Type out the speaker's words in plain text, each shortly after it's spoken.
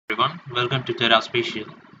Everyone, welcome to Terra Spatial.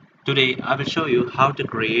 Today I will show you how to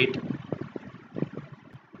create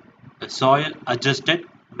a soil adjusted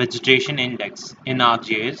vegetation index in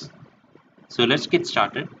ArcGIS. So let's get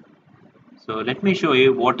started. So let me show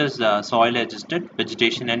you what is the soil adjusted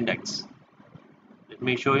vegetation index. Let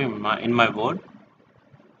me show you in my word.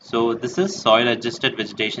 So this is soil adjusted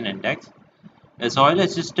vegetation index. A soil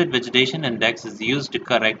adjusted vegetation index is used to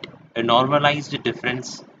correct a normalized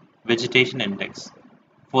difference vegetation index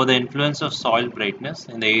for the influence of soil brightness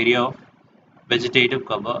in the area of vegetative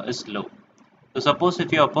cover is low. So suppose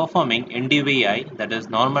if you are performing NDVI, that is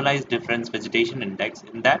normalized difference vegetation index,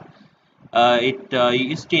 in that it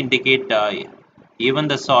used to indicate even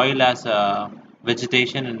the soil as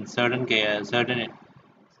vegetation in certain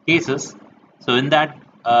cases. So in that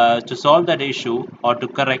to solve that issue or to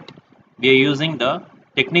correct, we are using the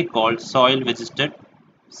technique called soil adjusted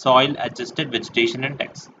vegetation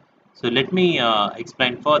index. So let me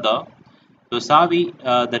explain further. So SAVI,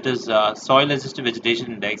 that is Soil Adjusted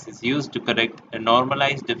Vegetation Index, is used to correct a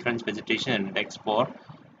normalized difference vegetation index for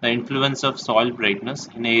the influence of soil brightness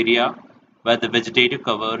in an area where the vegetative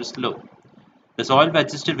cover is low. The Soil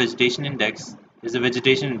Adjusted Vegetation Index is a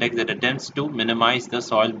vegetation index that attempts to minimize the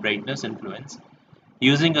soil brightness influence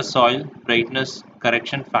using a soil brightness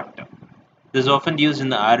correction factor. This is often used in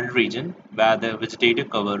the arid region where the vegetative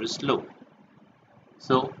cover is low.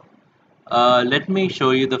 So let me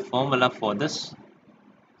show you the formula for this.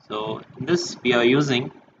 So in this we are using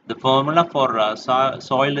the formula for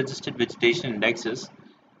soil adjusted vegetation index is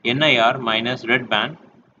NIR minus red band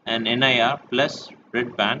and NIR plus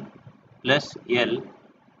red band plus L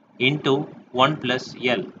into 1 plus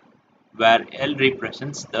L, where L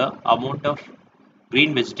represents the amount of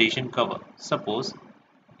green vegetation cover. Suppose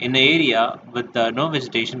in an area with no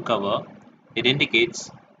vegetation cover, it indicates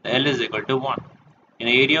the L is equal to 1. In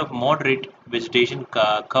an area of moderate vegetation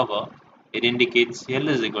cover, it indicates L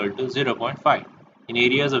is equal to 0.5. In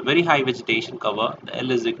areas of very high vegetation cover, the L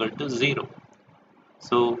is equal to 0.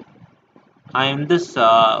 So, I am this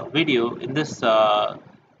video, in this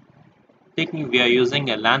technique, we are using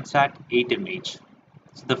a Landsat 8 image.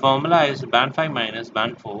 So, the formula is band 5 minus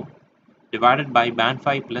band 4 divided by band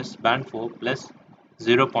 5 plus band 4 plus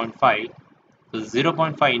 0.5. So,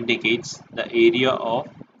 0.5 indicates the area of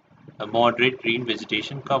a moderate green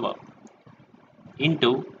vegetation cover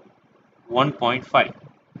into 1.5.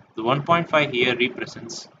 The 1.5 here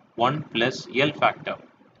represents 1 plus L factor.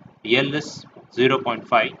 L is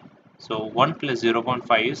 0.5, so 1 plus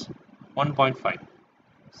 0.5 is 1.5.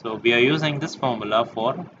 So we are using this formula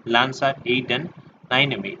for Landsat 8 and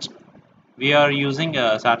 9 image. We are using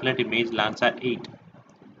a satellite image Landsat 8.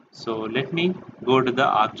 So let me go to the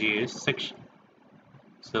ArcGIS section.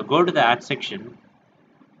 So go to the add section,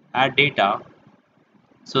 add data.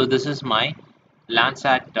 So this is my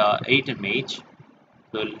Landsat 8 image.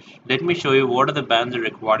 So let me show you what are the bands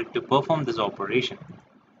required to perform this operation.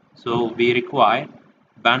 So we require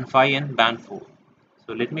band 5 and band 4.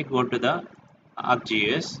 So let me go to the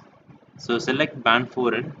ArcGIS. So select band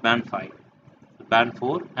 4 and band 5. So band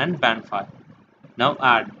 4 and band 5. Now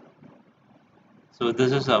add. So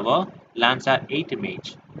this is our Landsat 8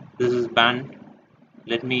 image. This is band.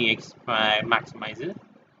 Let me maximize it.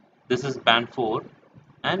 This is band 4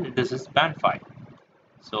 and this is band 5.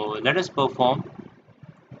 So let us perform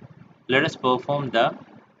the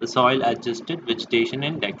soil adjusted vegetation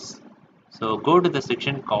index. So go to the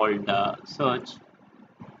section called search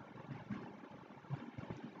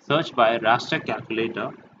by Raster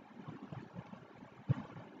Calculator.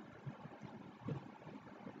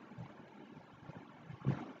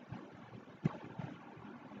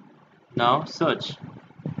 Now search,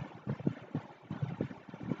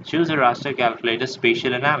 choose a Raster Calculator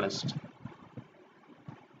Spatial Analyst.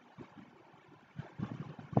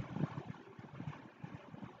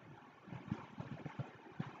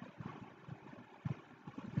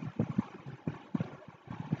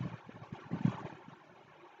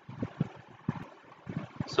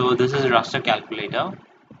 So this is Raster Calculator.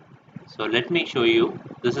 So let me show you,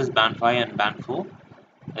 this is band 5 and band 4.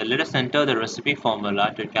 Let us enter the recipe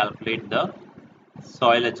formula to calculate the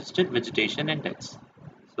soil adjusted vegetation index.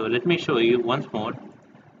 So let me show you once more.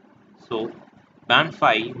 So band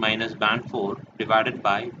 5 minus band 4 divided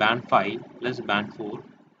by band 5 plus band 4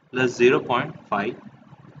 plus 0.5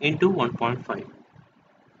 into 1.5.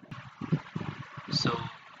 So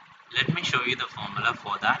let me show you the formula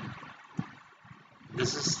for that.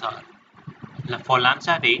 This is for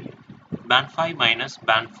Landsat 8, band 5 minus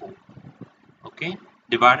band 4, okay,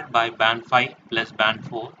 divided by band 5 plus band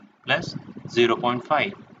 4 plus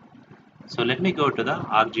 0.5. So let me go to the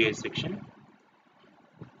ArcGIS section.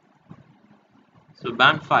 So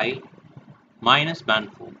band 5 minus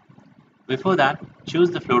band 4. Before that,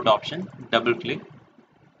 choose the float option, double click,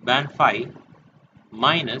 band 5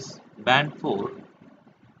 minus band 4,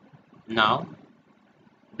 now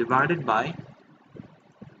divided by,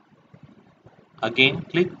 again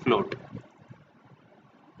click float,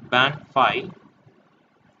 band 5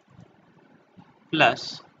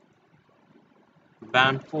 plus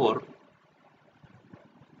band 4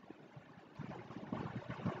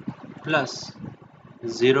 plus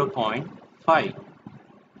 0.5.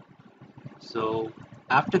 So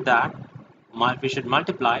after that, we should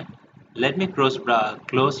multiply. Let me close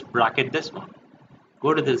bracket this one.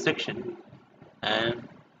 Go to this section and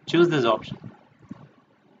choose this option.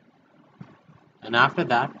 And after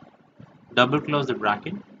that, double close the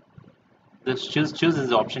bracket. Choose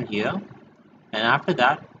this option here. And after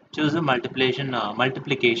that, choose the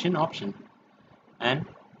multiplication option. And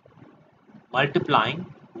multiplying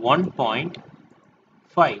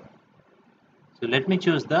 1.5. So let me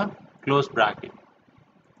choose the close bracket.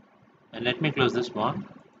 And let me close this one.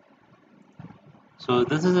 So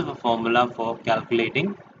this is a formula for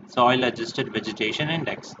calculating soil adjusted vegetation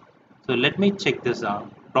index. So let me check this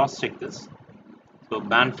out, cross check this. So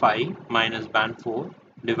band 5 minus band 4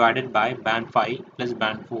 divided by band 5 plus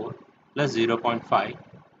band 4 plus 0.5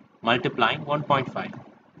 multiplying 1.5.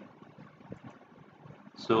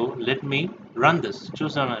 So let me run this.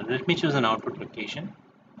 Let me choose an output location.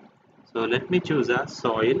 So let me choose a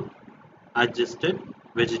soil adjusted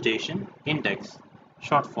vegetation index,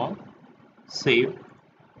 short form, save.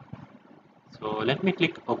 So let me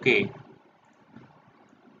click OK.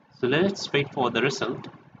 So let's wait for the result.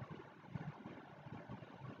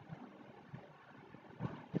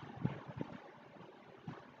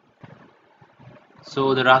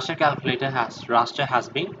 So the raster has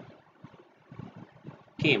been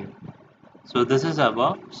came. So this is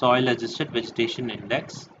our soil adjusted vegetation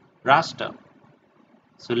index raster.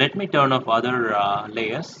 So let me turn off other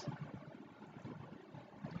layers.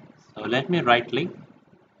 So let me right click,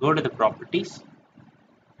 go to the properties,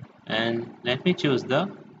 and let me choose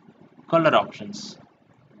the color options.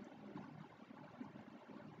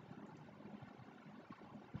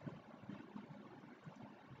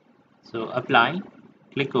 So apply,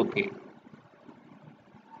 click OK.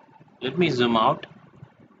 Let me zoom out.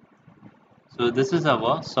 So this is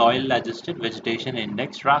our soil adjusted vegetation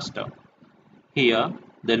index raster. Here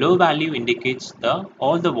the low value indicates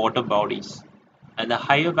all the water bodies and the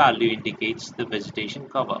higher value indicates the vegetation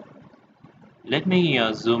cover. Let me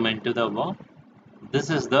zoom into the river.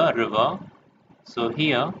 This is the river. So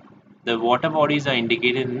here the water bodies are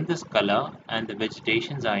indicated in this color and the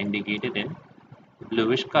vegetations are indicated in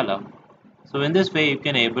bluish color. So in this way you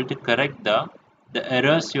can able to correct the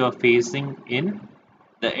errors you are facing in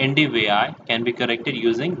the NDVI can be corrected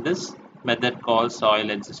using this method called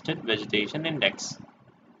soil adjusted vegetation index.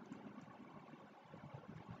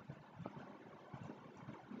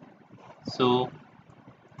 So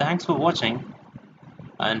thanks for watching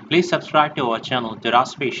and please subscribe to our channel Terra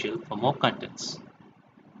Spatial for more contents.